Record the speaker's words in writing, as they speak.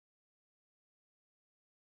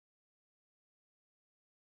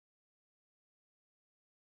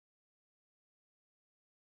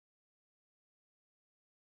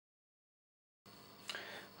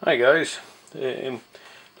Hi guys, another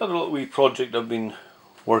little wee project I've been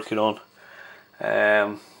working on.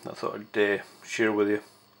 I thought I'd share with you.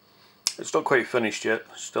 It's not quite finished yet,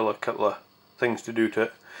 still a couple of things to do to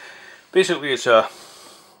it. Basically it's a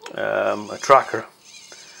tracker.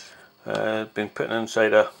 It's been put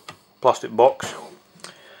inside a plastic box.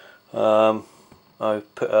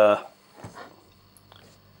 I've put a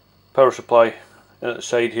power supply in at the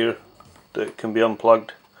side here that can be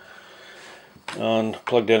unplugged and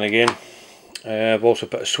plugged in again. I've also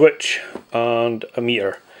put a switch and a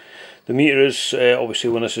meter. The meter is obviously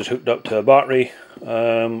when this is hooked up to a battery.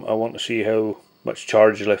 I want to see how much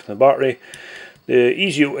charge is left in the battery. The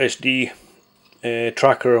ezosd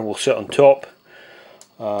tracker will sit on top.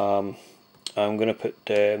 I'm going to put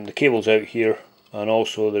the cables out here, and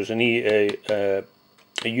also there's a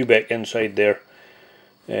UBEC inside there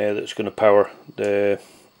that's going to power the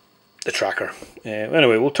tracker.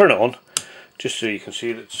 Anyway, we'll turn it on just so you can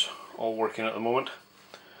see that it's all working at the moment.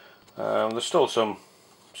 There's still some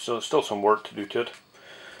work to do to it,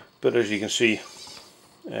 but as you can see,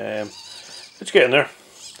 it's getting there.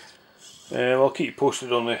 I'll keep you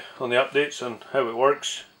posted on the updates and how it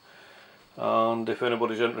works, and if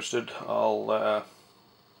anybody's interested, I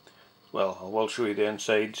will show you the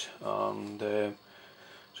insides, and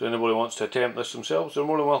so anybody wants to attempt this themselves, they're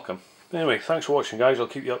more than welcome. Anyway, thanks for watching guys, I'll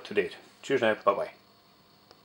keep you up to date. Cheers now, bye bye.